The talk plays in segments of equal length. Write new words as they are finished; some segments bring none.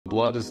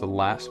Blood is the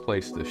last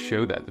place to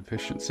show that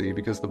deficiency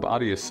because the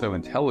body is so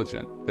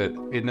intelligent that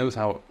it knows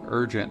how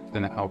urgent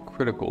and how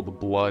critical the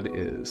blood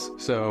is.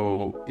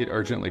 So it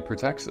urgently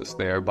protects us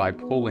there by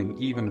pulling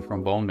even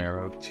from bone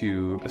marrow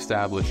to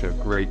establish a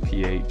great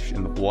pH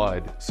in the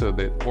blood so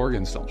that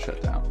organs don't shut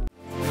down.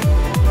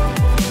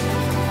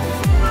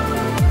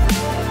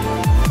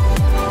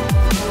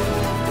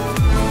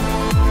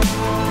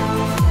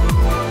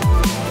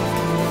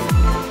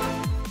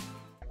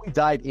 We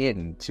dive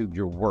into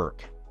your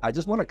work. I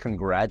just want to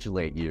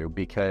congratulate you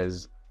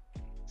because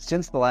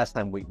since the last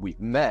time we've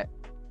met,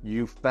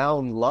 you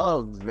found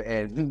love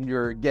and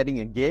you're getting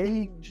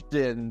engaged,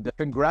 and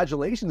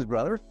congratulations,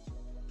 brother.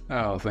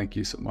 Oh, thank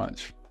you so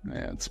much.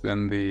 Yeah, it's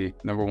been the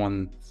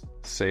 #1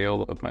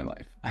 sale of my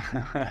life,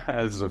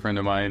 as a friend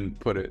of mine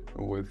put it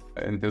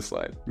in his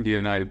life. He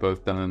and I had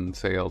both done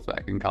sales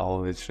back in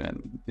college,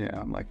 and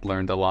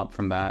learned a lot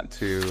from that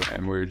too.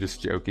 And we were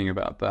just joking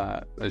about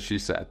that. As she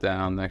sat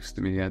down next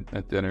to me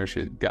at dinner,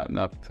 she had gotten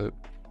up to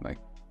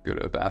go to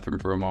the bathroom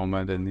for a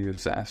moment, and he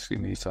was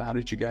asking me, so how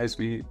did you guys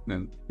meet?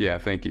 And yeah,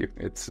 thank you.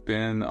 It's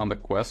been on the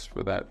quest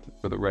for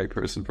the right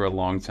person for a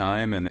long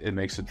time, and it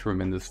makes a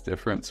tremendous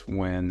difference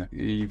when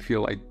you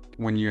feel like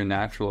when you're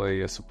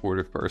naturally a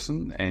supportive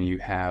person and you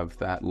have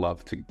that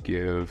love to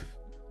give,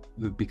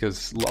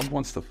 because love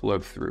wants to flow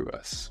through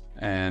us.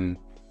 And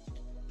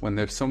when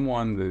there's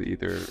someone that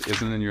either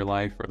isn't in your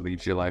life or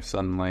leaves your life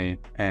suddenly,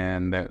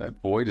 and that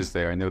void is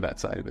there, I know that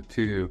side of it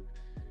too,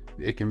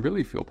 it can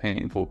really feel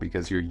painful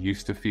because you're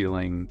used to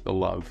feeling the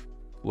love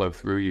flow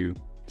through you.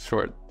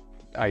 Short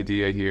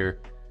idea here.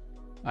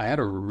 I had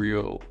a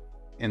real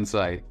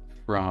insight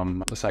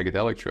from a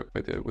psychedelic trip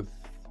I did with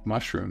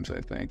mushrooms, I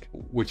think,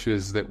 which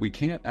is that we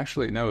can't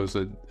actually know. It was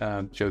a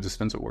Joe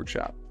Dispenza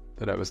workshop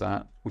that I was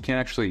at. We can't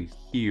actually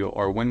heal,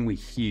 or when we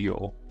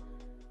heal,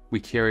 we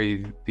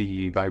carry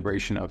the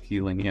vibration of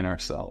healing in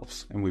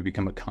ourselves, and we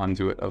become a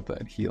conduit of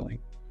that healing.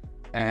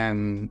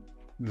 And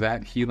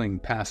that healing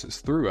passes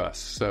through us.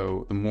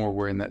 So the more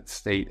we're in that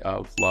state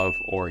of love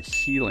or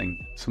healing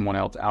someone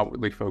else,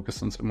 outwardly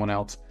focused on someone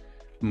else,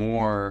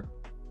 more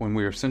when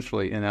we're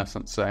essentially, in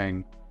essence,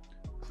 saying,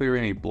 clear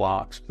any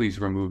blocks, please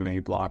remove any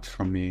blocks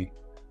from me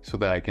so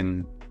that I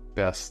can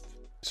best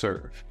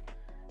serve.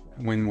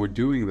 When we're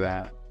doing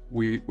that,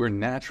 we're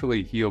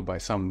naturally healed by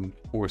some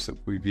force that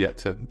we've yet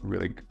to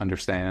really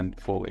understand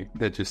fully,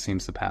 that just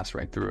seems to pass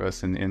right through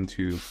us and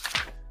into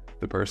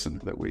the person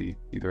that we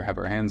either have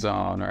our hands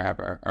on or have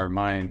our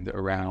mind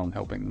around,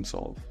 helping them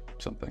solve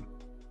something.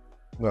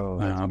 Well,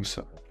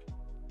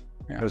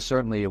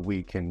 certainly if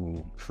we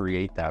can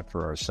create that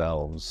for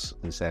ourselves,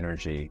 this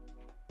energy,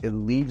 it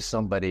leaves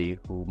somebody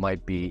who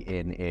might be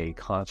in a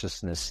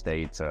consciousness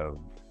state of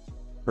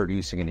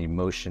producing an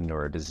emotion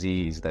or a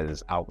disease that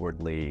is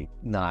outwardly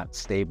not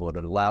stable.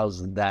 It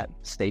allows that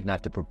state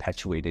not to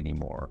perpetuate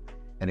anymore.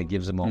 And it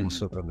gives them almost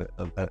sort of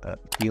a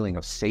feeling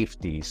of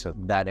safety, so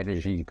that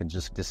energy can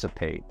just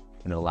dissipate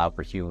and allow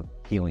for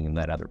healing in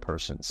that other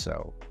person.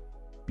 So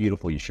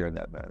beautiful you shared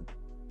that, man.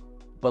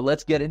 But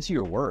let's get into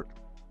your work.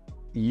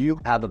 You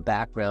have a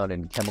background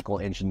in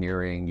chemical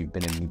engineering. You've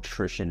been a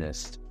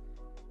nutritionist.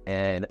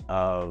 And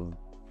of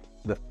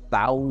the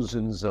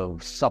thousands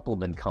of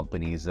supplement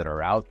companies that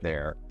are out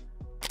there,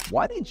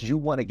 why did you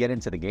want to get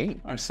into the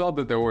game? I saw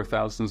that there were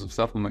thousands of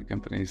supplement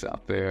companies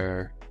out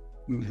there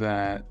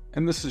that,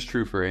 and this is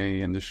true for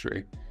any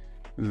industry,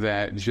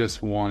 that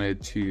just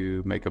wanted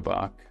to make a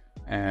buck.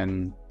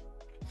 And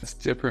it's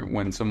different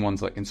when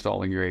someone's like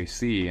installing your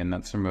AC and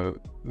that's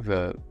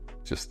the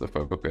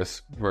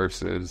focus,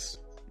 versus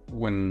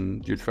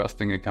when you're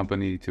trusting a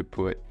company to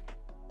put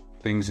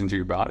things into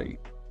your body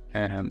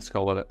and let's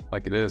call it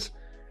like it is.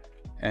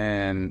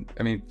 And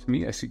I mean, to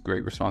me, I see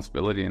great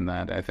responsibility in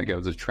that. I think I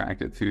was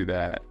attracted to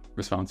that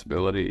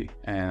responsibility,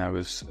 and I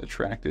was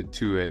attracted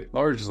to it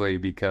largely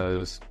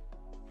because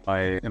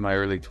in my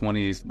early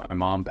 20s, my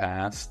mom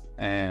passed,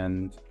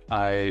 and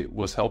I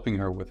was helping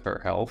her with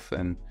her health,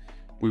 and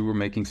we were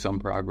making some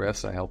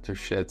progress. I helped her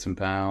shed some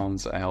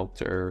pounds. I helped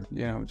her,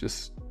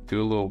 just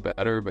do a little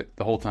better. But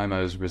the whole time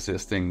I was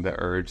resisting the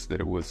urge that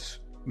it was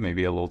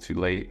maybe a little too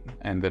late,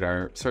 and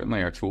that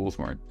certainly our tools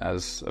weren't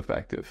as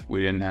effective.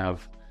 We didn't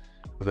have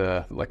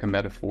like a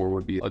metaphor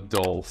would be a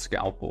dull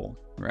scalpel,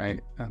 right?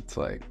 It's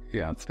like,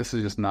 this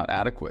is just not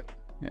adequate,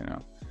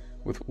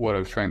 with what I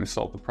was trying to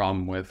solve the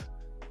problem with.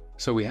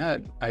 So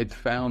I'd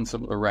found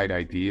some of the right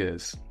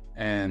ideas,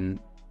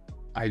 and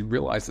I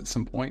realized at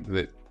some point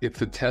that if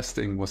the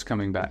testing was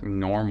coming back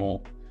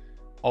normal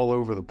all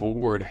over the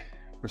board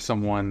for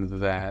someone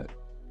that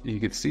you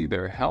could see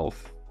their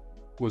health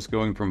was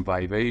going from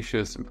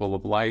vivacious and full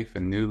of life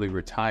and newly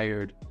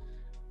retired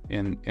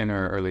in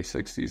her early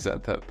 60s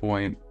at that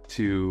point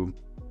to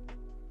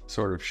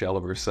sort of shell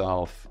of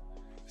herself,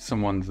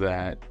 someone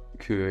that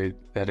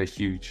had a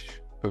huge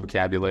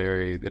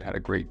vocabulary, that had a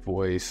great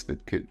voice, that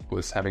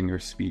was having her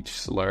speech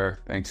slur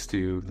thanks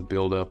to the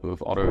buildup of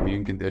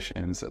autoimmune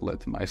conditions that led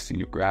to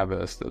myasthenia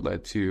gravis, that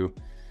led to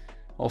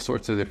all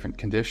sorts of different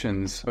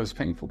conditions. It was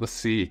painful to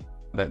see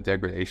that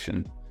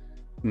degradation,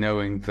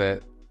 knowing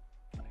that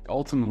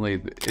ultimately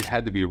it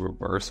had to be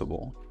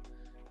reversible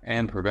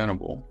and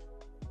preventable.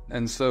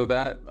 And so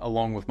that,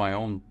 along with my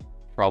own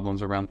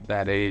problems around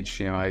that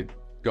age, I'd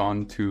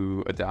gone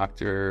to a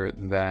doctor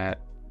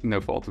that,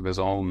 no fault of his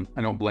own,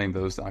 I don't blame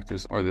those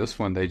doctors or this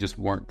one, they just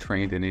weren't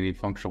trained in any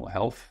functional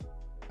health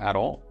at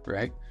all,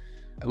 right?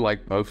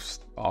 Like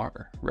most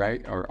are,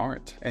 right? Or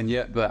aren't. And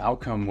yet the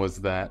outcome was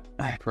that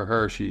for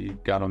her, she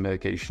got on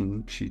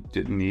medication she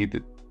didn't need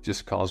that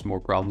just caused more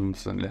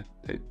problems than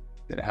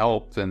it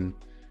helped. And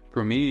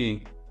for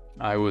me,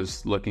 I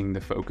was looking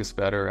to focus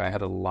better. I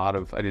had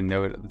I didn't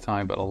know it at the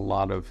time, but a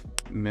lot of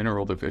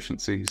mineral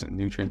deficiencies and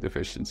nutrient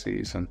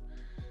deficiencies. And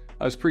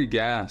I was pretty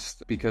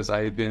gassed because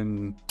I had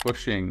been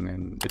pushing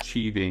and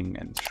achieving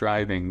and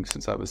striving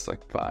since I was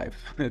like 5.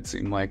 It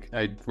seemed like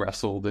I'd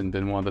wrestled and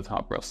been one of the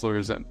top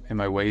wrestlers in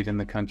my weight in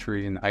the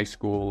country in high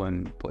school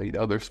and played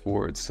other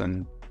sports.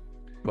 And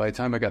by the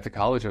time I got to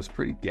college, I was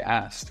pretty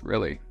gassed,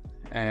 really.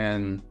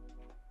 And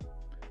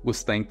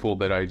was thankful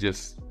that I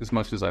just, as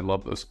much as I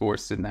love those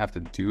sports, didn't have to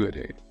do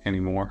it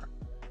anymore.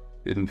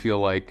 Didn't feel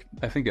like,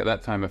 I think at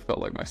that time I felt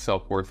like my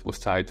self-worth was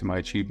tied to my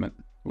achievement,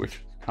 which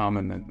is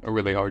common and a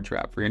really hard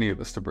trap for any of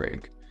us to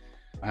break.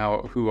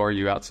 Who are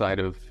you outside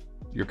of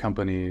your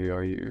company,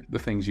 or the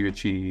things you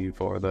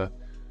achieve, or the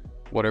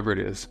whatever it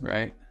is,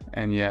 right?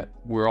 And yet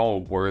we're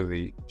all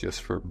worthy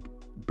just for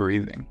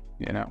breathing,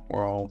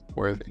 we're all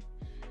worthy.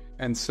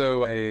 And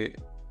so I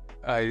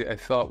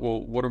thought,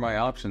 well, what are my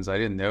options? I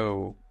didn't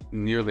know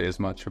nearly as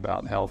much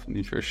about health and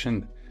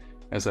nutrition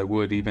as I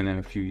would even in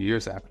a few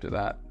years after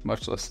that,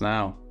 much less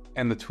now.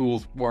 And the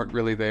tools weren't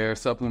really there.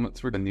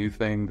 Supplements were the new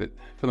thing that,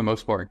 for the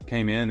most part,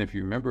 came in, if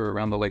you remember,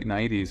 around the late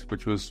 90s,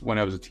 which was when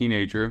I was a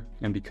teenager.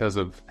 And because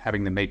of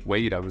having to make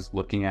weight, I was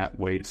looking at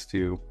ways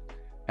to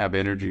have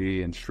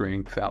energy and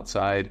strength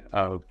outside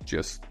of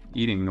just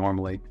eating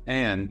normally.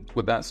 And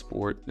with that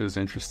sport, it was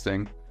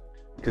interesting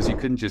because you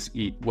couldn't just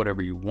eat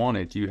whatever you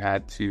wanted. You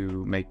had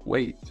to make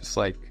weight, just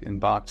like in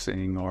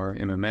boxing or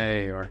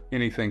MMA or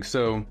anything.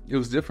 So it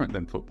was different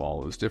than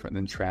football. It was different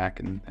than track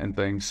and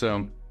things.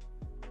 So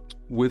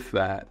with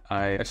that,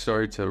 I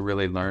started to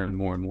really learn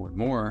more and more and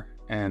more.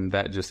 And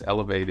that just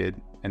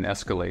elevated and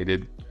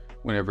escalated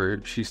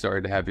whenever she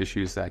started to have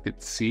issues that I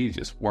could see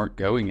just weren't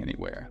going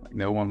anywhere. Like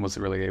no one was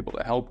really able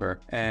to help her.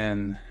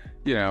 And,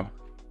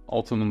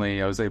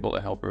 ultimately I was able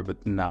to help her,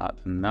 but not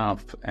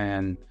enough.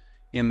 And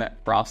in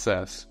that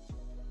process,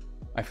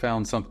 I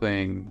found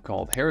something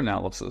called hair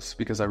analysis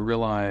because I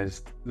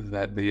realized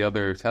that the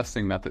other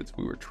testing methods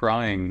we were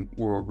trying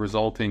were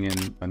resulting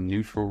in a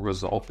neutral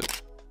result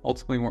that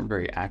ultimately weren't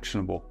very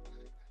actionable.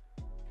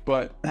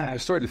 But I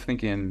started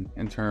thinking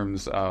in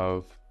terms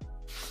of,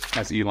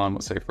 as Elon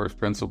would say, first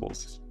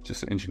principles,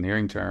 just an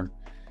engineering term.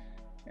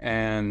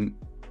 And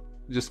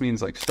it just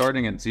means like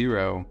starting at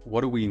zero,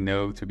 what do we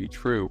know to be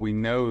true? We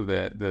know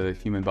that the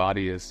human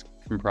body is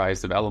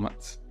comprised of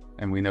elements,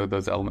 and we know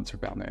those elements are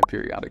found in a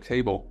periodic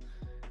table.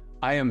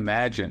 I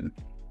imagine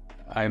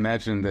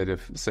that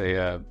if, say,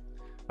 a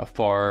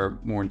far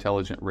more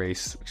intelligent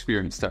race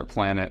experienced our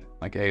planet,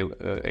 like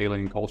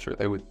alien culture,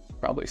 they would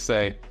probably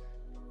say,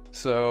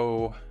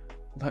 so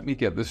let me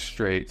get this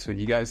straight. So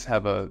you guys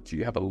do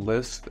you have a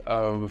list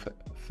of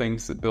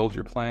things that build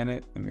your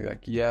planet? And they're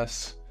like,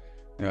 yes.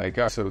 And they're like,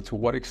 oh, so to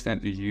what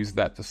extent do you use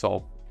that to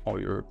solve all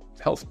your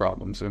health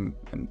problems? And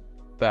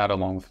that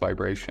along with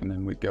vibration.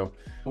 And we'd go,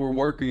 we're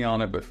working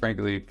on it, but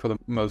frankly, for the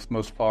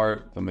most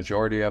part, the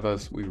majority of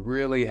us, we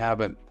really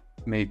haven't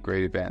made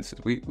great advances.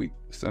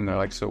 And they're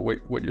like, so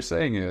wait, what you're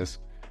saying is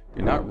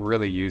you're not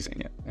really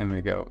using it. And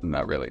we go,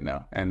 not really,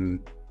 no. And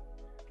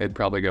they'd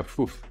probably go,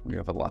 oof, we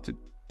have a lot to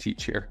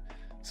teach here.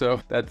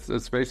 So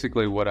that's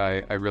basically what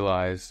I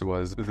realized,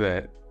 was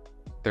that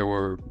there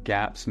were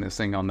gaps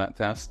missing on that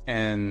test.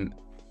 And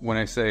when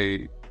I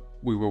say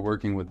we were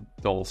working with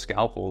dull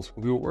scalpels,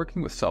 we were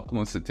working with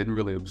supplements that didn't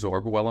really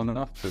absorb well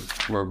enough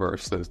to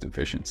reverse those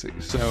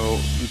deficiencies. So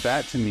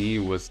that to me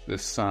was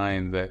this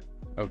sign that,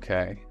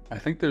 okay, I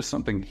think there's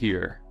something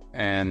here.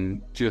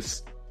 And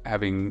just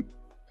having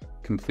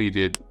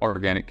completed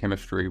organic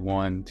chemistry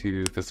 1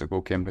 to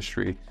physical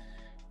chemistry,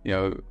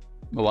 a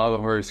lot of the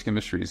hardest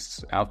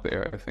chemistries out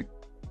there, I think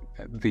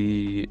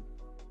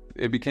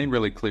it became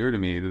really clear to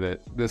me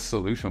that this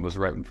solution was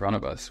right in front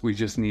of us. We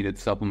just needed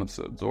supplements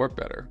to absorb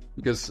better.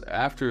 Because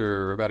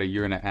after about 1.5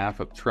 years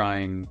of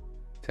trying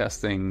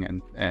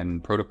testing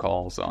and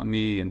protocols on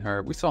me and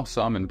her, we saw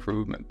some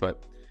improvement,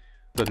 but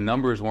the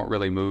numbers weren't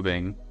really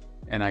moving.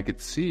 And I could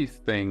see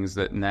things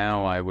that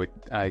now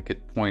I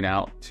could point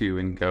out to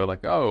and go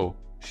like, oh,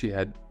 she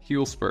had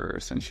heel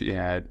spurs and she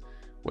had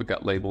what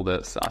got labeled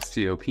as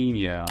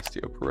osteopenia,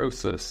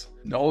 osteoporosis.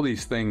 And all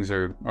these things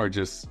are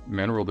just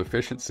mineral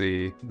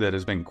deficiency that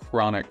has been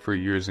chronic for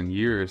years and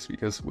years,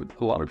 because what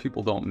a lot of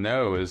people don't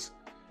know is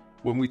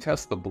when we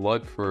test the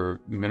blood for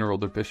mineral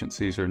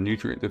deficiencies or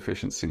nutrient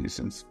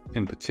deficiencies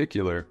in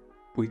particular,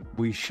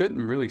 we shouldn't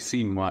really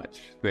see much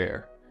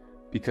there,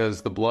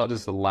 because the blood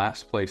is the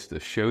last place to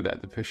show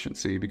that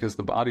deficiency, because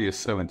the body is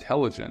so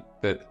intelligent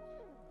that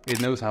It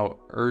knows how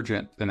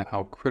urgent and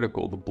how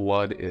critical the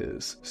blood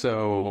is.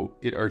 So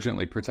it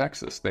urgently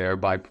protects us there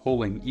by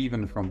pulling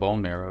even from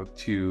bone marrow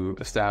to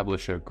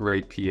establish a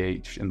great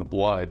pH in the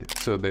blood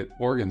so that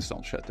organs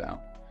don't shut down.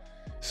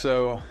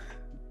 So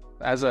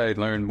as I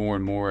learned more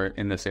and more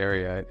in this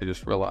area, I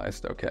just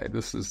realized, okay,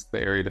 this is the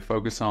area to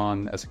focus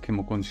on. As a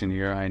chemical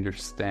engineer, I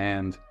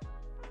understand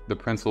the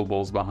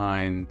principles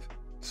behind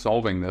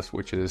solving this,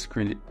 which is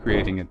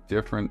creating a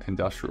different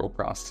industrial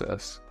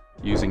process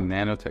using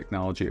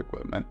nanotechnology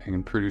equipment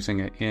and producing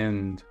an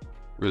end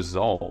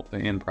result,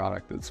 an end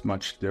product that's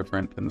much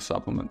different than the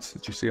supplements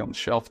that you see on the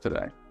shelf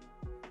today.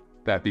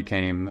 That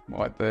became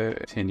the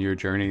 10-year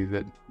journey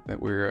that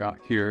we're out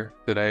here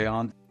today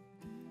on.